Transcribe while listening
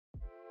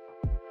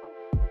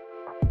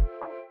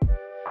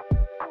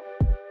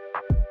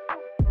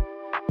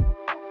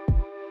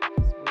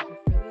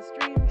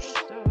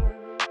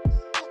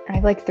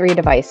have like 3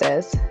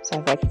 devices. So I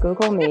have like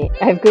Google Meet.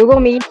 I have Google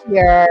Meet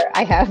here.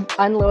 I have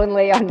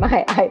Unlonely on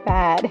my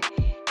iPad,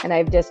 and I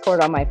have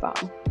Discord on my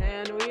phone.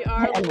 And we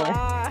are And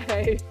live.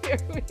 Here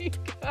we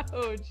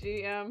go.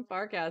 GM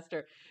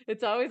Farcaster.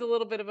 It's always a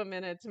little bit of a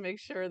minute to make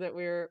sure that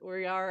we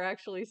are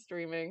actually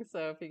streaming.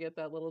 So if you get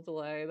that little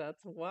delay,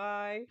 that's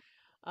why.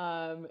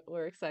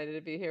 We're excited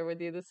to be here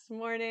with you this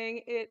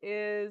morning. It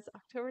is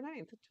October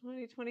 9th,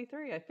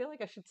 2023. I feel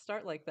like I should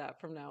start like that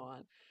from now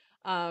on.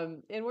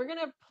 And we're going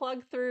to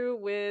plug through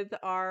with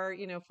our,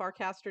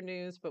 Farcaster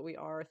news, but we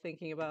are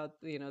thinking about,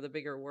 the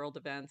bigger world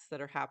events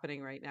that are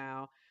happening right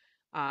now.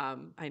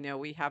 I know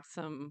we have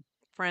some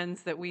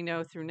friends that we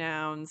know through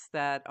Nouns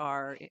that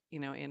are,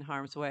 in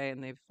harm's way,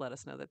 and they've let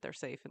us know that they're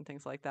safe and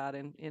things like that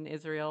in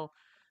Israel.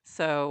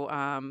 So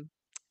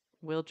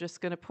we're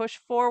just going to push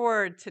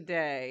forward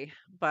today,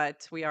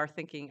 but we are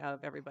thinking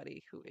of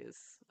everybody who is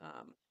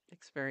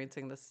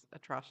experiencing this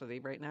atrocity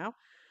right now.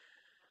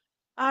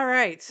 All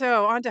right,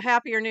 so on to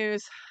happier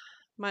news.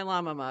 My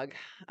llama mug.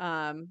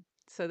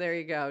 So there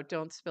you go.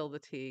 Don't spill the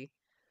tea.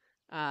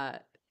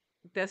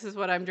 This is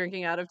what I'm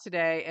drinking out of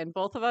today, and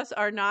both of us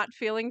are not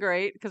feeling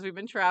great because we've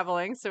been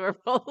traveling, so we're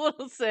both a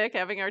little sick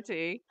having our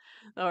tea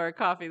or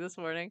coffee this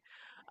morning.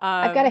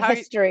 I've got a How are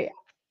you? history.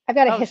 I've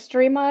got a Oh,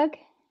 history mug.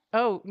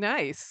 oh,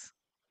 nice.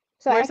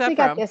 So I Where's that actually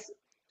got from? this.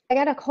 I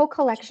got a whole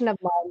collection of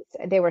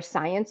mugs. They were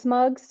science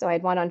mugs. So I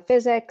had one on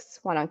physics,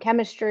 one on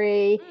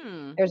chemistry.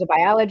 Hmm, There's a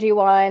biology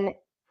one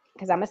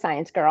because I'm a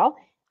science girl.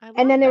 I And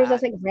love then there was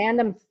this that. like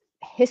random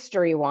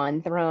history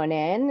one thrown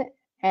in.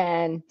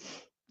 And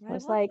I I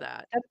was love like,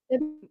 that. that's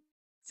the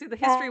See, the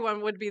history best.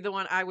 one would be the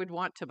one I would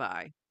want to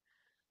buy,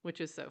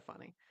 which is so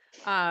funny.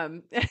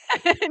 And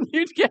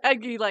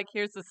you like,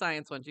 here's the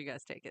science ones. You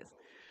guys take it.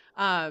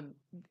 Um,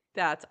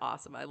 that's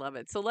awesome. I love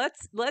it. So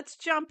let's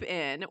jump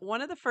in.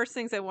 One of the first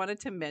things I wanted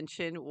to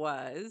mention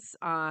was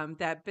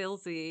that Bill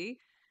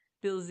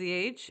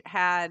ZH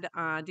had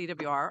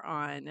DWR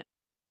on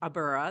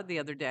Abura the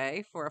other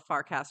day for a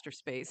Farcaster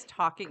space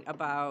talking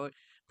about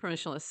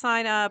permissionless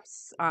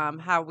signups,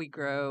 how we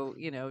grow,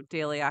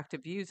 daily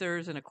active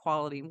users in a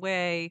quality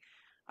way,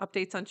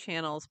 updates on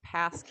channels,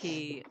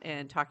 passkey,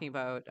 and talking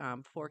about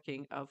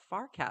forking of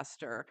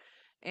Farcaster.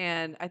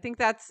 And I think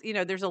that's,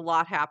 there's a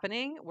lot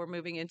happening. We're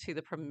moving into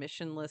the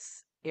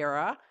permissionless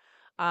era.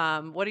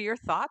 What are your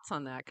thoughts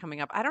on that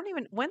coming up?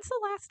 When's the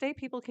last day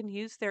people can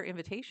use their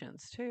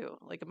invitations too?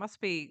 Like it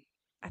must be,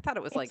 I thought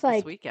it was It's like this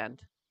like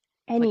weekend.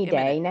 It's like any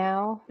imminent. day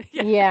now.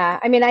 Yeah, Yeah.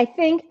 I mean, I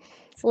think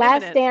it's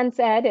last imminent. Dan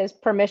said is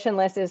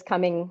permissionless is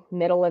coming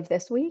middle of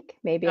this week,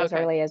 maybe as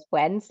Okay. early as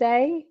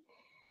Wednesday.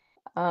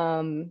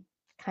 Um,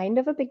 kind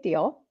of a big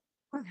deal.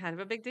 Kind of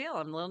a big deal.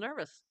 I'm a little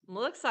nervous. I'm a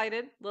little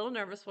excited, a little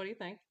nervous. What do you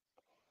think?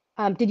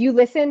 Did you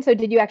listen? So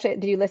did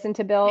you listen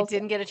to I Bill's?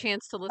 didn't get a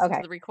chance to listen to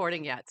Okay. the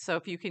recording yet. So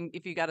if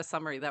you got a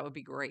summary, that would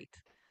be great.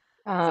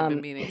 Because I've been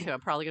Um, meaning to. I'm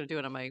probably going to do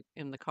it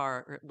in the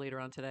car later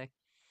on today.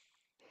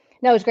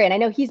 no, it's great. I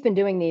know he's been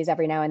doing these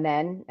every now and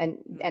then, and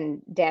Mhm.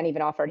 and Dan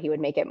even offered he would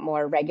make it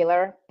more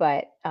regular.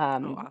 But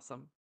Oh,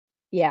 awesome.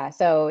 yeah,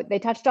 so they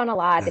touched on a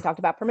lot. They talked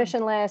about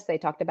permissionless. They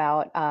talked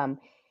about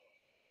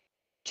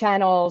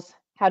channels,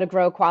 how to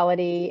grow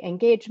quality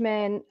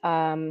engagement.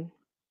 What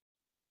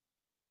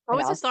What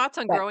was his else? thoughts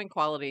on But growing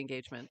quality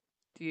engagement?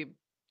 Do you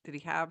did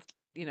he have,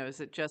 is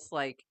it just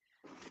like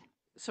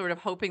sort of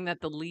hoping that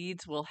the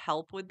leads will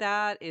help with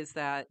that? Is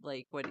that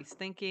like what he's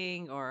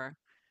thinking or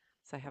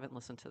so I haven't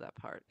listened to that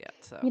part yet.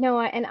 So, you know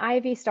what? And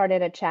Ivy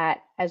started a chat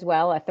as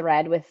well, a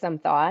thread with some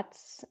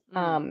thoughts.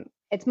 mm.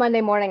 It's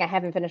Monday morning. I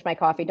haven't finished my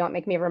coffee. Don't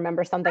make me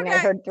remember something I Okay.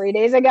 heard 3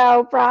 days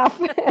ago, Prof.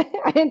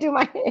 I didn't do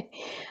my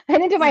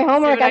See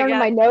homework. what I I don't have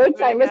my get. See notes.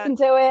 what I I get. listened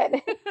to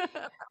it.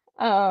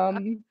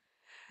 Um,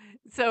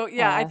 So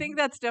yeah, I uh, think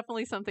that's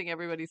definitely something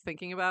everybody's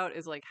thinking about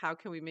is like how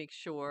can we make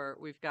sure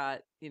we've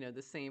got,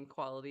 the same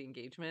quality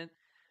engagement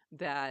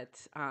that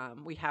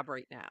we have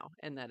right now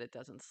and that it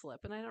doesn't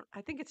slip. And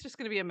I think it's just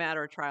going to be a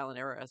matter of trial and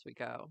error as we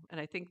go.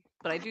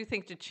 But I do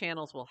think the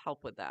channels will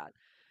help with that.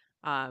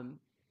 Um,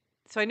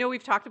 so I know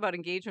we've talked about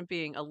engagement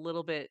being a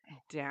little bit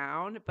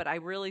down, but I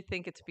really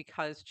think it's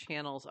because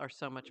channels are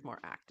so much more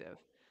active.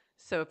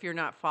 So if you're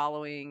not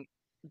following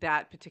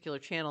that particular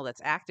channel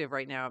that's active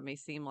right now, it may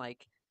seem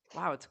like,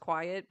 wow, it's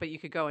quiet, but you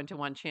could go into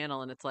one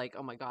channel and it's like,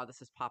 oh my God,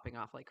 this is popping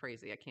off like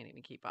crazy. I can't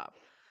even keep up.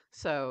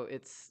 So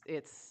it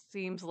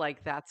seems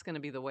like that's going to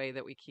be the way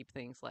that we keep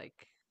things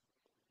like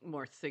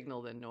more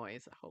signal than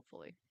noise,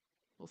 hopefully.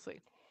 We'll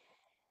see.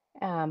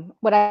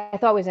 what I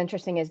thought was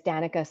interesting is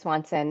Danica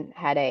Swanson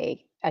had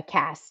a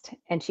cast,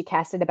 and she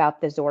casted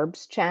about the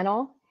Zorbs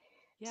channel.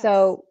 Yes.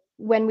 So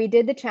when we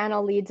did the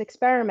channel leads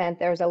experiment,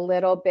 there was a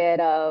little bit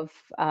of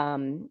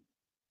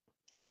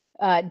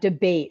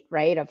debate,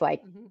 right? Of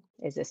like, Hmm.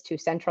 is this too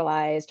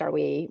centralized? Are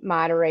we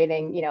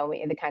moderating?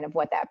 The kind of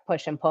what that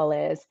push and pull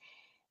is.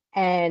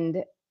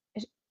 And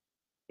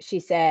she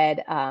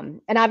said,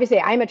 and obviously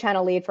I'm a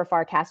channel lead for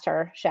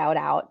Farcaster, shout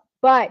out.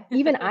 But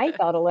even I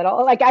felt a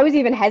little like I was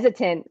even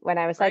hesitant when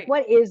I was like, Right.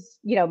 what is,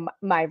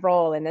 my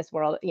role in this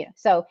world?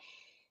 So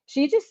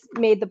She just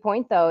made the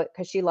point though,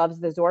 because she loves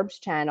the Zorbs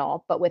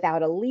channel, but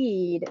without a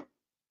lead,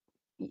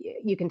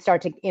 you can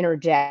start to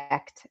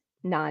interject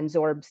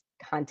non-Zorbs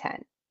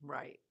content,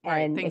 Right, right.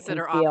 and Things it that can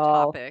are off feel,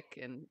 topic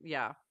and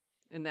yeah.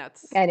 And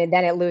that's and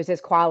then it loses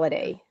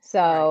quality.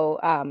 right.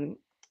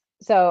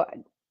 So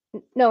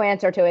no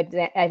answer to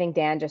it. I think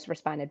Dan just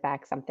responded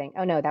back something.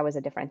 Oh no, that was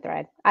a different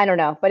thread. I don't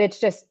know, but it's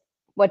just,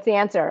 what's the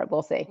answer?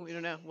 We'll see. We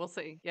don't know. We'll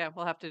see. Yeah,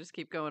 we'll have to just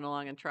keep going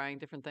along and trying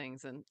different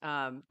things. And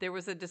there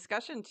was a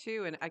discussion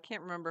too, and I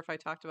can't remember if I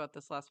talked about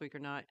this last week or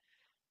not.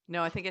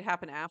 No, I think it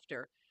happened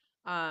after.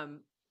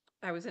 Um,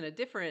 I was on an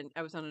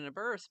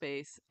Abura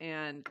space,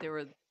 and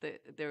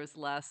there was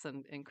Les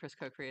and Chris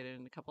co-created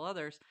and a couple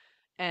others,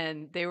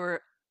 and they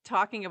were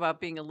talking about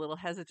being a little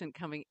hesitant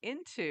coming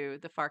into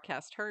the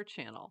Farcast Her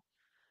channel.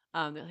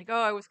 They're like,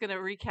 "Oh, I was going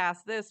to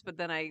recast this, but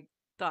then I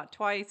thought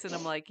twice," and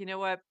I'm like, "You know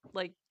what?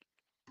 Like,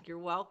 you're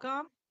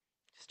welcome.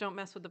 Just don't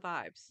mess with the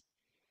vibes.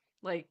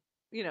 Like,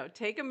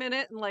 take a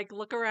minute and like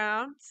look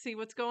around, see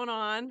what's going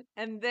on,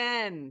 and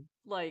then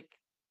like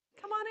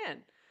come on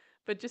in.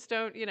 But just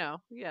don't,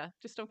 yeah,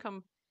 just don't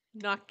come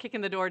knock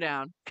kicking the door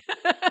down.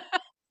 I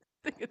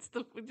think it's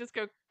the just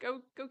go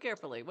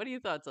carefully. What are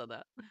your thoughts on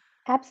that?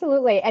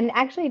 Absolutely. And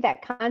actually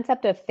that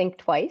concept of think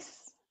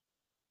twice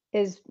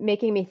is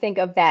making me think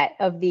of that,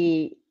 of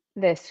the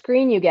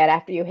screen you get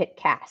after you hit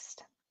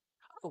cast.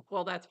 Oh,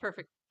 well, that's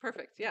perfect.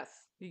 Perfect. Yes.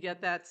 You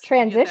get that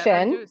Transition.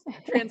 undo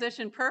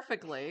transition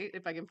perfectly,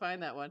 if I can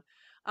find that one.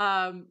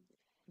 Um,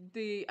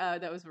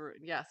 that was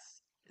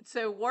yes.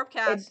 So It,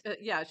 Warpcast,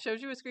 yeah, it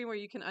shows you a screen where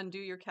you can undo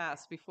your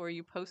cast before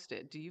you post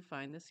it. Do you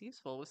find this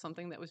useful? Was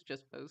something that was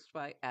just posted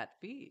by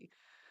 @v.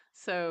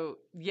 So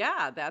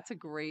yeah, that's a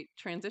great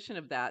transition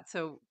of that.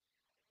 So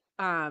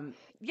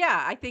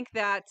yeah, I think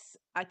that's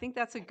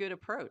a good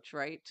approach,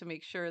 right? To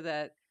make sure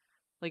that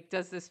like,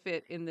 does this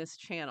fit in this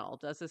channel?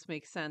 Does this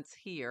make sense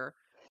here?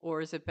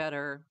 Or is it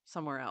better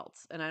somewhere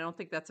else? And I don't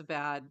think that's a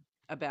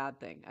bad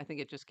thing. I think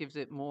it just gives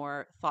it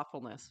more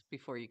thoughtfulness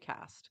before you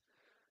cast.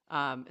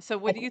 So I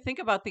what do you think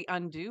about the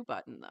undo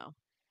button though?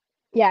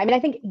 yeah, I mean, I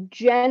think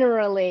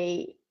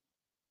generally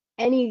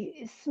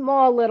any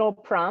small little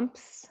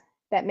prompts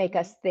that make Hmm.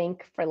 us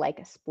think for like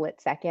a split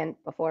second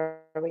before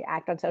we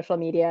act on social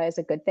media is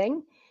a good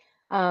thing.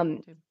 I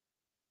Um, do.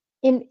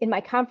 in my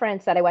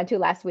conference that I went to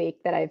last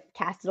week, that I've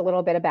casted a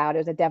little bit about, it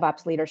was a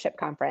DevOps leadership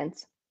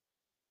conference.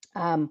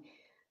 Um,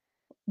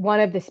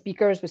 One of the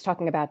speakers was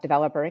talking about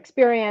developer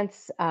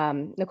experience.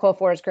 Nicole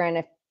Forsgren,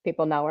 if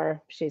people know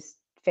her, she's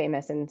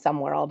famous in some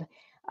world.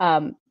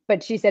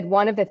 But she said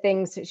one of the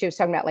things she was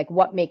talking about, like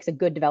what makes a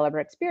good developer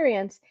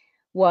experience,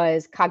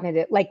 was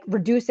cognitive, like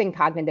reducing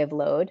cognitive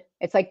load.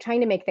 It's like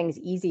trying to make things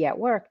easy at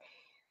work.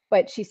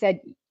 But she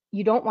said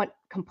you don't want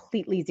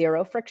completely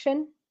zero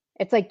friction.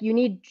 It's like you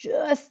need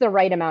just the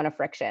right amount of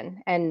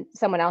friction. And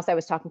someone else I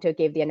was talking to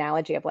gave the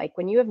analogy of like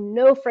when you have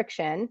no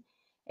friction,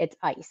 it's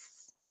ice.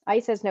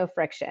 Ice has no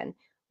friction.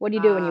 What do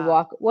you do when you Ah,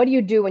 walk? What do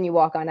you do when you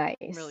walk on I'm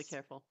really ice?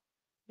 careful.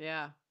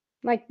 Yeah.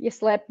 Like you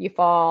slip, You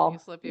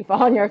slip, you you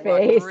fall on fall, your you walk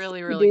face, really,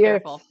 you do really your.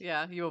 careful.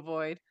 Yeah, you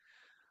avoid.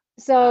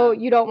 So Um,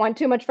 you don't want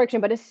too much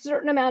friction, but a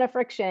certain amount of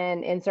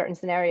friction in certain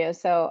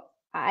scenarios. So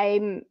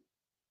I'm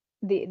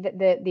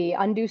the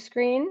undo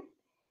screen.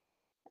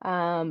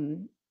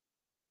 Um,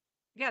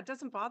 yeah, it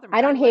doesn't bother me. I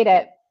I don't hate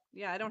like it. it.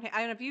 Yeah, I don't.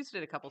 I've used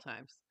it a couple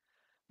times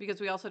because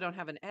we also don't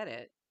have an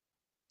edit.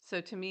 So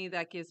to me,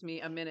 that gives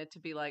me a minute to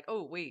be like,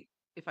 oh, wait,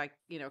 if I,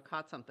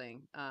 caught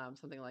something,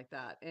 something like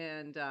that.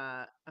 And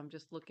I'm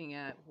just looking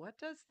at what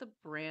does the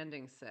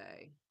branding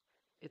say?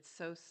 It's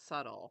so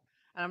subtle.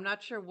 And I'm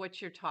not sure what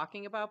you're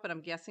talking about, but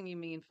I'm guessing you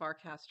mean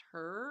Farcast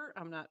Her.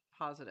 I'm not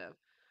positive.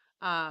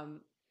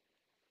 Um,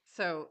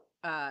 so,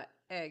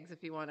 eggs,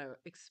 if you want to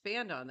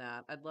expand on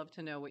that, I'd love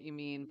to know what you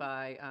mean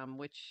by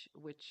which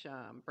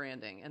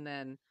branding. And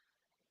then,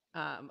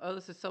 oh,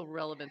 this is so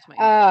relevant to my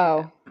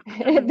interesting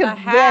Oh, the the branding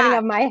hat.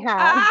 of my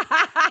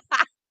hat.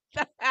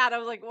 The hat. I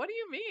was like, what do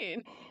you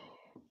mean?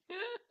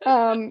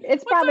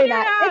 It's What's on probably your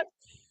not. hat?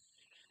 It's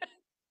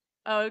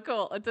Oh,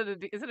 cool. Is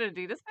it an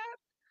Adidas hat?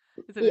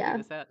 It's an yeah.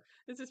 Adidas hat.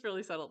 It's just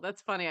really subtle.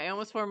 That's funny. I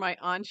almost wore my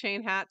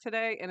on-chain hat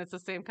today, and it's the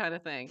same kind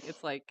of thing.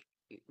 It's like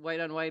white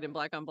on white and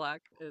black on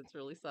black. It's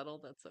really subtle.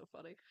 That's so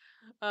funny.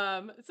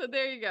 So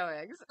there you go,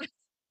 eggs.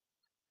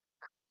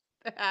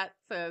 The hat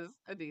says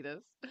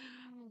Adidas.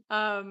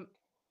 Um,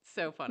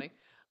 so funny.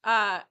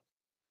 Uh,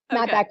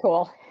 Not okay. that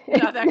cool.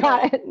 Not It's that cool.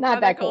 not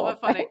Not that that cool,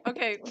 but cool. funny.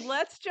 Okay, I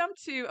want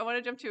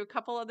to jump to a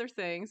couple other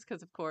things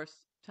because of course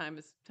time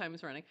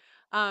is running.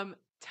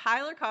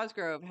 Tyler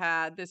Cosgrove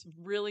had this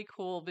really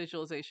cool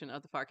visualization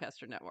of the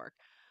Farcaster network.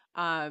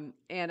 And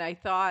I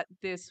thought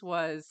this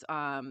was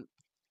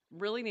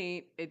really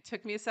neat. It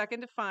took me a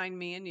second to find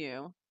me and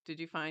you. Did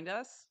you find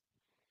us?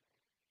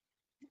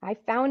 I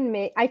found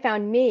me. I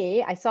found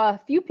me. I saw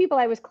a few people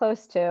I was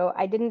close to.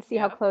 I didn't see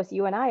how Yep. close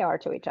you and I are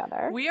to each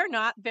other. We are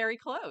not very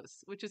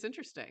close, which is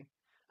interesting.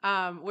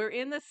 We're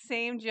in the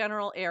same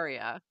general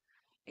area,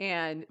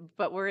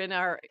 but we're in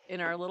our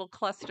little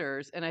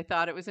clusters, and I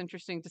thought it was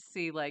interesting to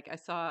see. Like I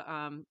saw,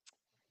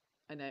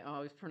 and I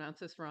always pronounce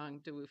this wrong,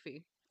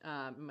 Dewufi.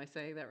 Am I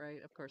saying that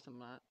right? Of course I'm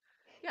not.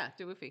 Yeah,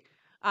 DeWoofy.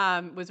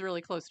 Was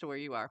really close to where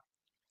you are.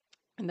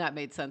 And that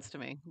made sense to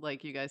me.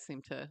 Like you guys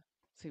seem to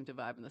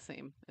vibe in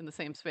the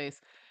same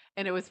space.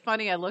 And it was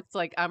funny. I looked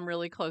like I'm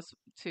really close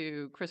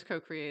to Chris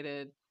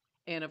Co-created,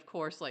 and of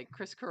course like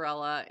Chris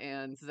Corella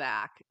and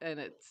Zach, and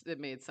it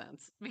made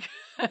sense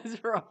because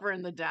we're over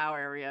in the Dow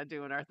area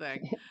doing our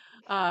thing.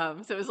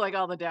 So it was like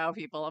all the Dow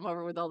people. I'm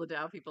over with all the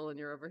Dow people, and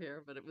you're over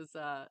here. But it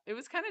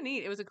was kind of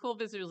neat. It was a cool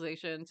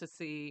visualization to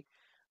see.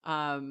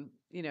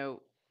 You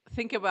know,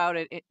 think about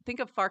think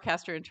of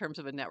Farcaster in terms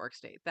of a network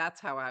state.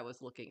 That's how I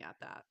was looking at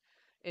that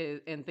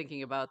and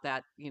thinking about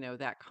that,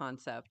 that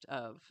concept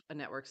of a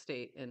network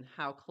state and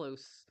how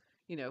close,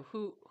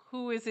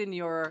 who is in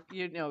your,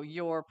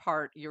 your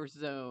part, your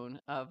zone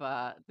of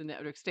the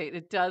network state.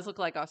 It does look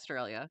like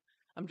Australia.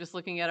 I'm just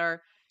looking at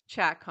our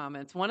chat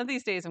comments. One of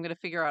these days, I'm going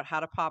to figure out how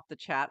to pop the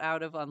chat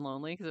out of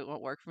Unlonely because it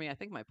won't work for me. I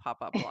think my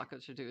pop-up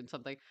blockers are doing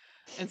something,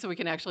 and so we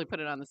can actually put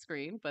it on the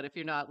screen. But if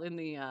you're not in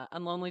the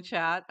Unlonely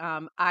chat,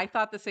 I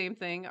thought the same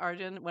thing,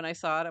 Arjun, when I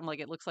saw it. I'm like,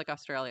 it looks like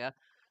Australia.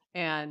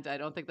 And I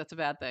don't think that's a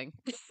bad thing.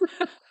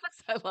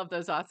 I love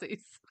those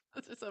Aussies.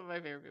 Those are some of my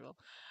favorite people.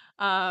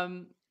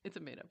 It's a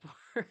made up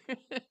word.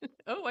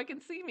 Oh, I can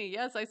see me.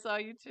 Yes, I saw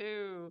you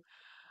too.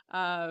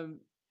 Um,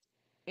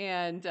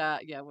 and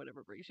yeah,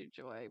 whatever brings you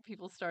joy.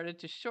 People started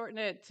to shorten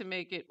it to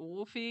make it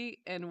woofy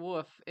and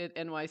woof at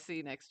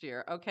NYC next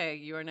year. Okay,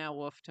 you are now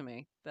woof to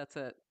me. That's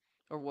it.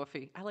 Or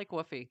woofy. I like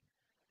woofy.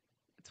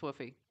 It's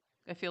woofy.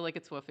 I feel like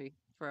it's woofy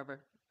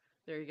forever.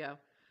 There you go.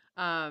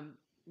 Um,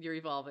 you're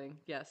evolving.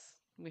 Yes,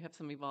 we have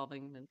some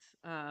evolving.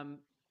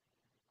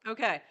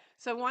 Okay,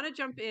 so I want to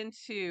jump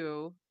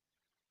into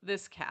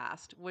this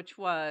cast, which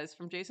was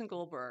from Jason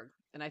Goldberg.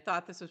 And I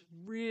thought this was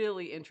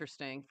really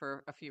interesting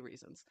for a few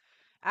reasons.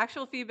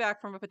 Actual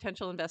feedback from a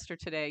potential investor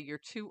today: you're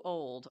too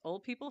old.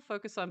 Old people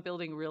focus on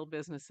building real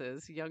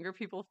businesses. Younger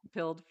people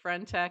build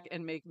friend tech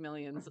and make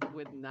millions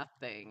with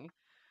nothing.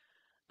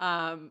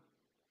 Um,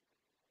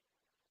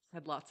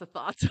 had lots of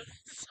thoughts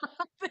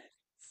on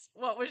this.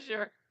 What was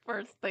your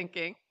first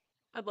thinking?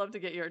 I'd love to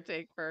get your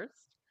take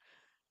first.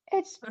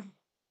 It's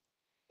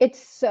it's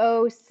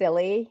so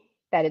silly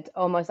that it's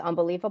almost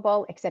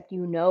unbelievable, except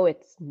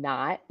it's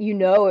not.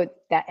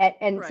 That,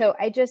 and Right. so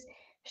I just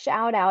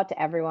shout out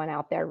to everyone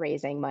out there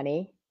raising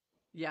money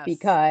Yes.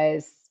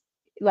 because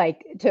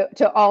like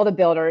to all the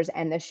builders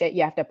and the shit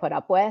you have to put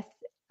up with.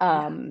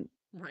 Yeah. Um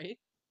Right.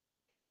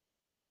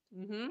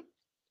 hmm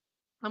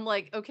I'm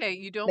like, okay,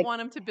 you don't like want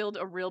them to build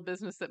a real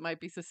business that might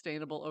be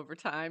sustainable over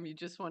time. You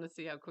just want to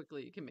see how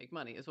quickly you can make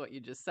money, is what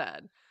you just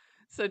said.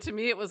 So to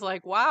me, it was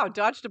like, wow,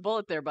 dodged a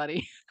bullet there,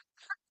 buddy.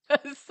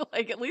 It's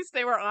like at least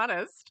they were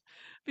honest,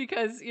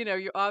 because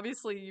you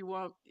obviously you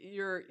won't.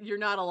 You're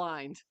not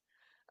aligned,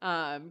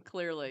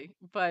 clearly.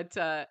 But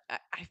I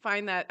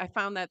found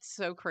that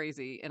so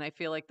crazy, and I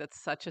feel like that's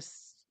such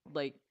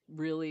like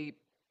really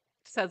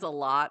says a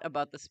lot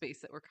about the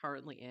space that we're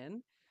currently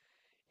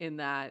in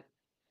that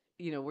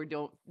we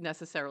don't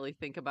necessarily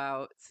think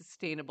about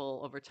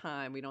sustainable over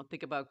time. We don't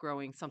think about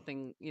growing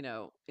something,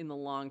 in the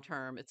long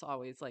term. It's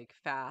always like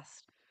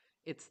fast.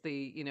 It's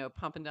the,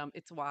 pump and dump.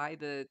 It's why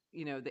the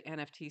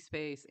NFT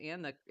space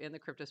and the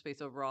crypto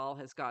space overall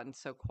has gotten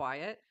so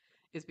quiet,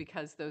 is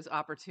because those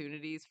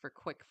opportunities for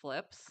quick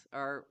flips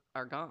are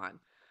gone.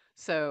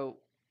 So,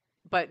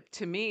 but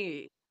to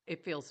me,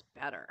 it feels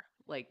better.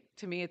 Like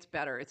to me, it's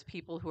better. It's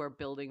people who are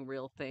building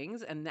real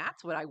things, and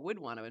that's what I would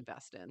want to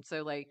invest in.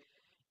 So like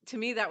to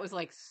me that was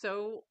like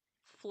so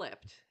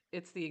flipped.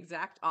 It's the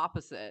exact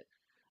opposite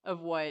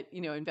of what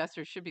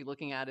investors should be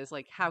looking at, is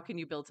like how can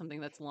you build something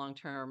that's long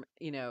term,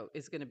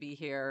 is going to be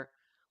here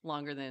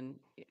longer than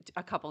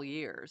a couple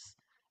years,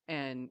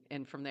 and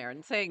from there.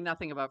 And saying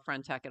nothing about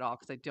friend tech at all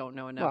because I don't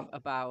know enough well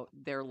about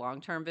their long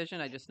term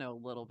vision. I just know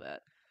a little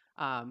bit.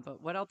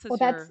 But what else well is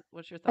that's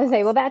what's your I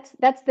say, well thoughts?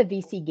 that's the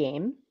VC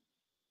game,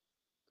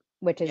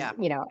 which is,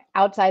 Yeah.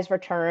 outsized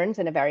returns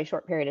in a very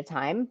short period of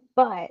time.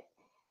 But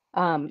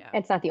Yeah.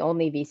 it's not the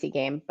only VC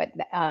game, but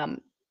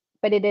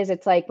it is.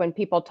 It's like when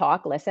people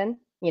talk, listen.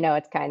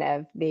 It's kind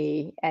of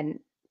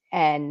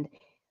and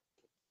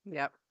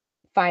Yep.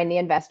 find the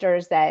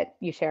investors that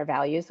you share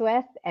values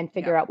with, and Yep.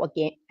 figure out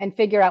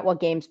what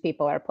games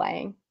people are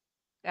playing.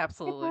 Hey,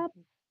 Absolutely. Pop.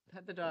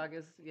 The dog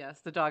is,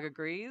 yes, the dog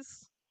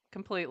agrees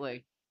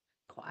completely.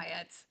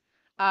 Quiet.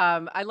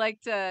 I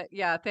liked,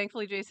 yeah,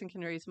 thankfully Jason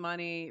can raise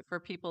money. For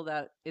people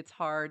that it's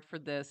hard for,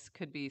 this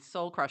could be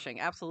soul crushing.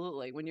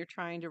 Absolutely. When you're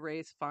trying to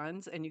raise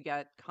funds and you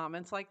get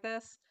comments like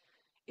this,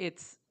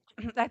 it's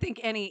I think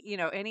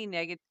any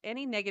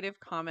negative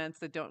comments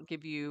that don't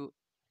give you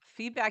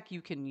feedback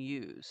you can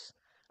use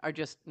are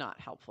just not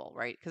helpful,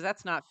 right? Because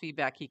that's not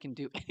feedback he can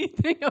do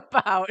anything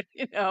about.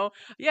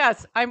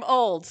 Yes, I'm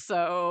old,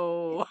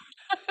 so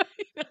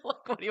like,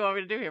 what do you want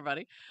me to do here,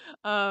 buddy?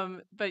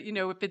 But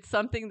if it's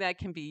something that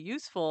can be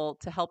useful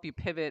to help you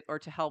pivot or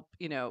to help,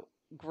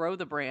 grow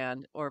the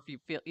brand, or if you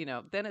feel,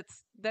 then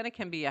it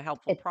can be a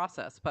helpful It,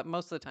 process, but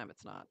most of the time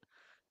it's not.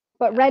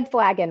 but Yeah, red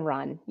flag and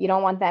run. You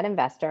don't want that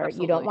investor.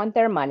 You don't absolutely. want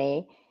their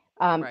money.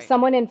 Right.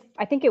 Someone in,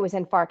 I think it was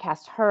in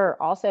Farcast,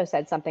 her also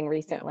said something Yeah.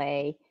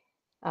 recently,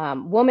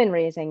 woman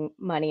raising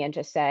money, and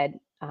just said,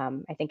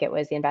 I think it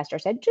was the investor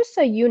said, just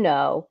so you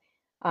know,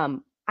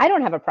 I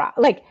don't have a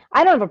problem. Like,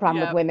 I don't have a problem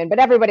with Yep. women, but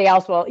everybody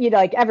else will,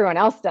 like everyone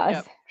else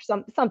does,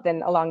 Yep.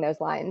 something along those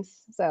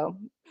lines. So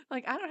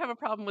Like, I don't have a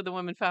problem with the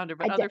woman founder,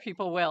 but I did. other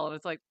people will. And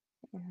it's like,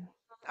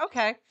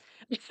 okay.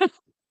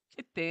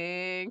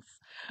 Thanks.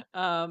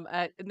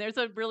 And there's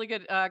a really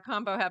good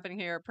combo happening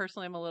here.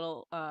 Personally, I'm a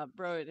little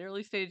bro. At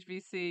early stage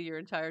VC, your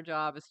entire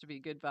job is to be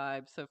good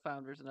vibes, so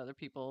founders and other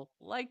people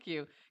like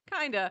you,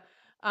 kinda.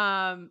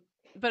 Um,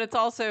 but it's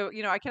also,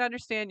 I can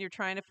understand you're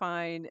trying to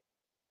find,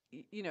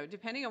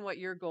 depending on what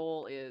your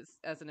goal is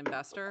as an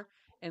investor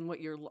and what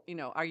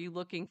are you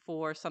looking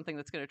for something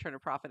that's going to turn a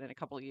profit in a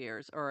couple of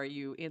years, or are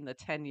you in the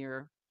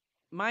 10-year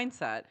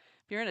mindset?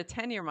 If you're in a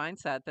 10-year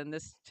mindset, then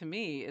this to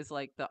me is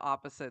like the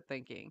opposite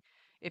thinking.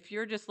 If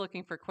you're just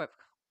looking for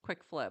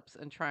quick flips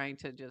and trying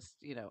to just,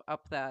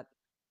 up that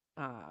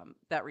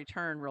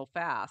return real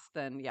fast,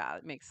 then yeah,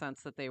 it makes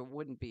sense that they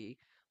wouldn't be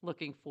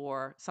looking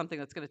for something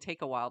that's going to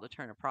take a while to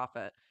turn a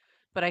profit.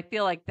 But I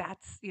feel like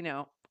that's,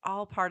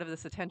 all part of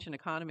this attention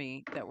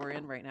economy that we're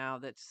in right now,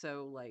 that's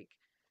so like,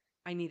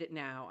 I need it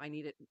now, I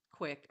need it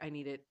quick, I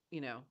need it,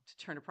 to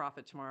turn a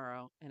profit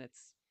tomorrow, and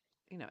it's,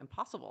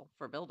 impossible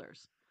for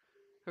builders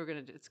who are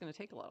going to, it's going to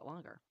take a lot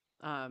longer.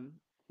 Um,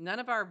 None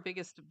of our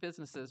biggest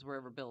businesses were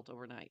ever built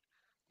overnight.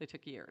 They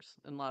took years,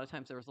 and a lot of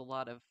times there was a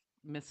lot of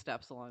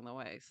missteps along the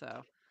way. So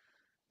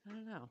I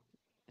don't know.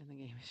 And the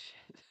game is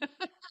shit.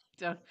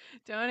 don't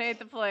don't hate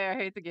the player,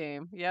 hate the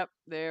game. Yep,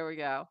 there we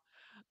go.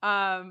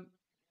 Um,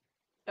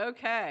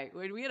 okay,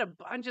 we had a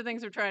bunch of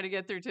things we're trying to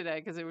get through today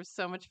because there was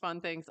so much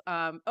fun things.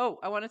 Oh,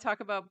 I want to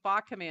talk about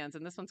bot commands,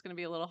 and this one's going to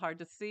be a little hard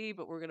to see,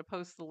 but we're going to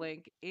post the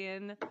link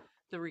in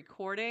the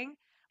recording.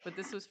 But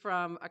this was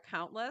from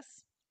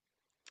Accountless,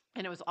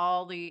 and it was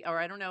all the, or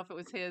I don't know if it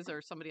was his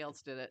or somebody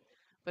else did it,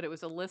 but it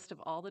was a list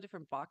of all the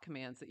different bot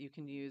commands that you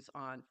can use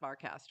on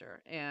Farcaster.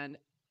 And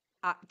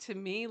to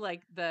me,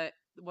 like the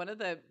one of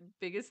the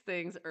biggest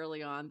things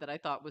early on that I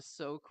thought was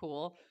so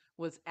cool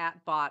was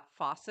at bot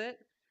faucet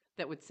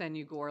that would send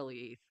you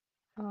Gorley.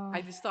 Oh,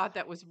 I just thought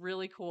that was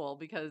really cool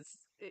because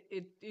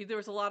there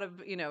was a lot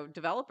of,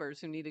 developers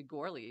who needed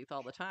Gorley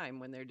all the time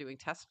when they're doing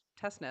test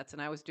nets,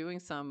 and I was doing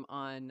some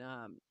on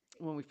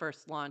when we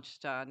first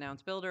launched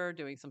Nouns Builder,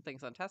 doing some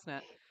things on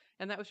testnet,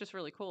 and that was just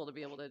really cool to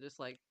be able to just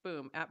like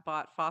boom at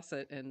bot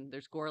faucet, and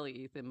there's Gorley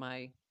ETH in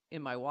my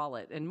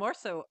wallet. And more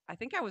so, I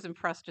think I was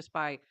impressed just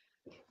by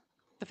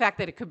the fact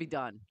that it could be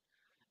done,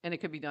 and it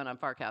could be done on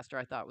Farcaster.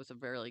 I thought was a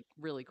very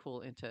really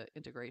cool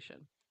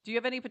integration. Do you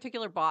have any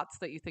particular bots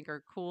that you think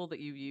are cool that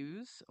you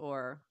use,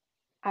 or?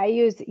 I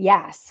use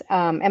yes.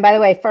 And by the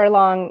way,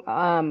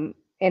 Furlong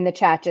in the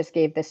chat just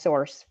gave the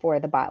source for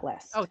the bot Oh,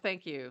 list.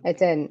 thank you, It's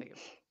thank you, in thank you.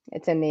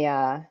 it's in the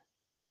I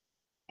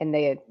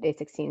see.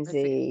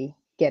 A16Z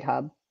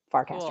GitHub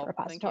Farcaster Cool, thank you.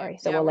 repository.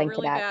 So Yeah, we'll we're link to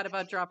really that. bad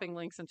about dropping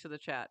links into the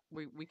chat.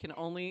 We can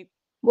only chew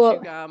Well,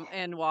 gum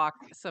and walk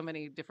so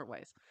many different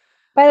ways.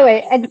 by the Uh,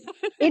 way, and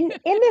in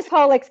this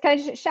whole, like, can I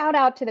just shout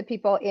out to the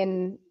people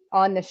in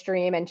on the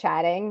stream and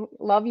chatting.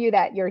 Love you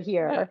that you're yeah,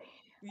 here.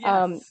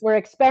 yes, We're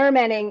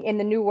experimenting in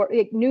the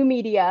new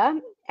media,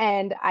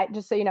 and I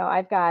just so you know,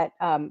 I've got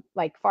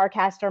like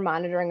Farcaster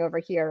monitoring over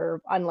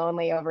here,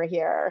 Unlonely over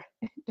here,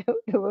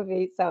 two of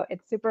these, so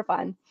it's super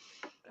fun.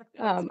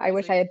 that's I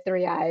wish I amazing. had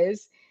three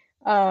eyes.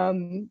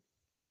 Um,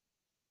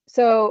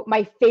 so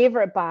my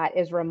favorite bot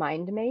is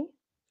Remind Me.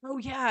 Oh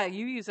yeah,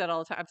 you use that all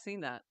the time. I've seen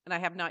that, and I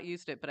have not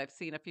used it, but I've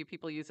seen a few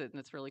people use it, and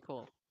it's really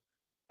cool.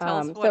 Tell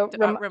us what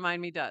So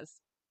Remind Me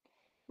does.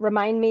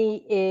 Remind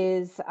Me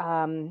is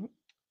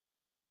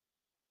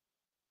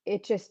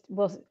it just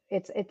will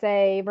it's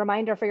a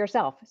reminder for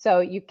yourself. So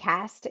you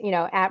cast,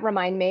 at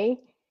Remind Me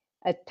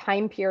a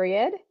time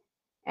period,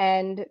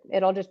 and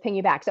it'll just ping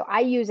you back. So I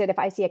use it if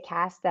I see a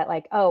cast that,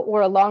 like, oh,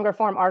 or a longer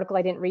form article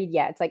I didn't read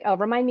yet. It's like, oh,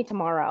 remind me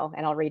tomorrow,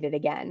 and I'll read it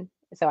again.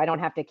 So I don't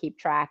have to keep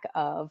track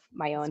of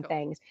my That's own cool.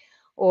 things.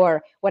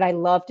 Or what I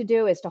love to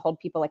do is to hold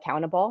people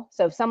accountable.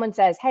 So if someone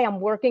says, hey, I'm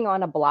working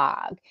on a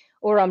blog,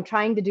 or I'm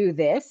trying to do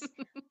this,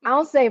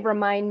 I'll say,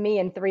 remind me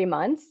in 3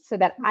 months so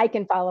that I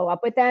can follow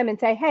up with them and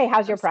say, hey,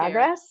 how's I'm your scared.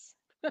 progress?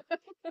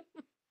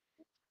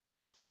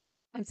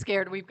 I'm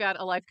scared. We've got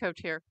a life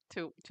coach here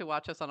to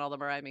watch us on all the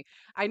Miami.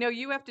 I know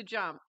you have to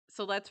jump,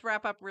 so let's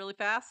wrap up really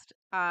fast.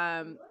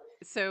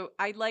 So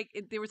I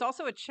like there was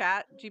also a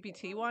Chat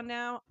GPT one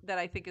now that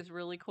I think is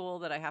really cool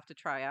that I have to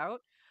try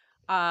out.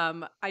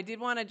 I did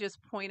want to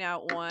just point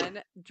out one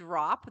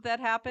drop that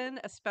happened,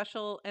 a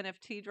special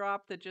NFT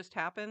drop that just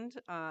happened.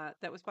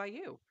 That was by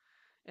you.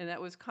 And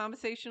that was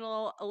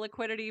conversational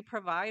liquidity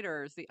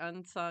providers, the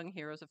unsung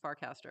heroes of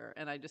Farcaster.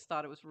 And I just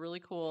thought it was really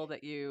cool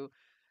that you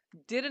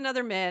did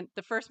another mint.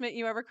 The first mint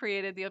you ever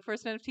created, the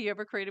first NFT you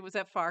ever created was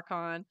at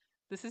FarCon.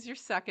 This is your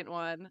second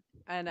one.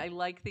 And I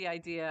like the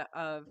idea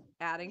of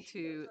adding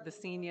to the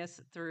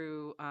genius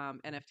through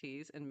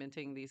NFTs and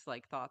minting these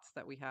like thoughts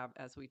that we have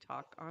as we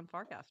talk on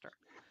Farcaster.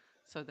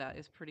 So that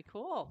is pretty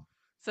cool.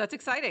 So that's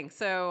exciting.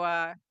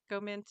 So go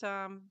mint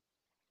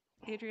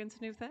Adrian's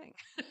new thing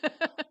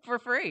for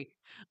free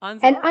on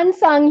An Zora.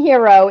 unsung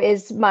hero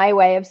is my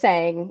way of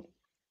saying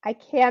I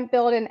can't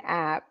build an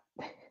app,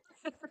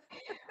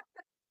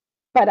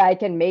 but I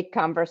can make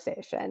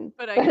conversation,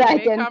 But I but can I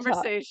make can talk.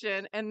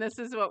 conversation, and this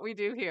is what we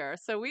do here.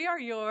 So we are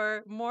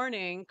your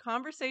morning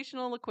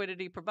conversational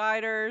liquidity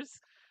providers,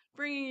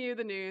 bringing you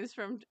the news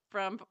from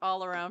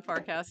all around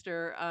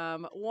Farcaster.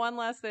 One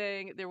last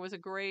thing, there was a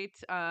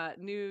great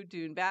new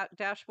Dune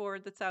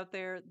dashboard that's out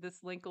there.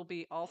 This link will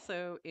be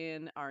also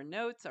in our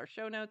notes, our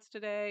show notes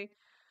today.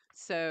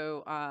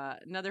 So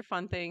another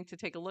fun thing to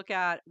take a look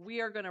at.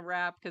 We are going to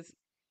wrap because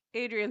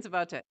Adrian's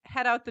about to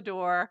head out the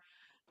door,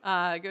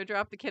 go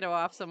drop the kiddo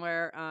off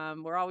somewhere.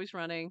 We're always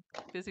running,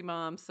 busy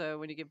moms. So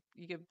when you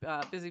give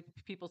busy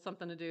people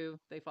something to do,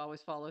 they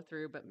always follow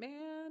through. But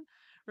man,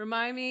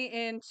 remind me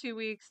in 2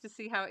 weeks to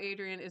see how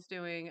Adrian is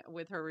doing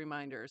with her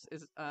reminders.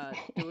 Is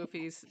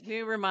Doofy's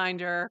new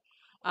reminder.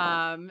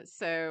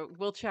 So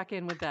we'll check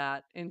in with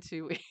that in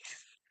 2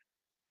 weeks.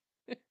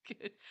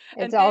 Good.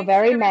 It's And all thanks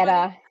very everybody.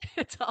 meta.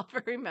 It's all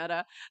very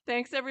meta.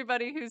 Thanks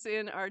everybody who's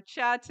in our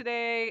chat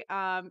today.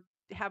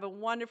 Have a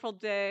wonderful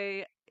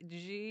day.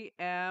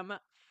 GM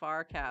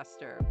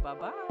Farcaster. Bye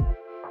bye.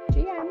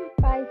 GM.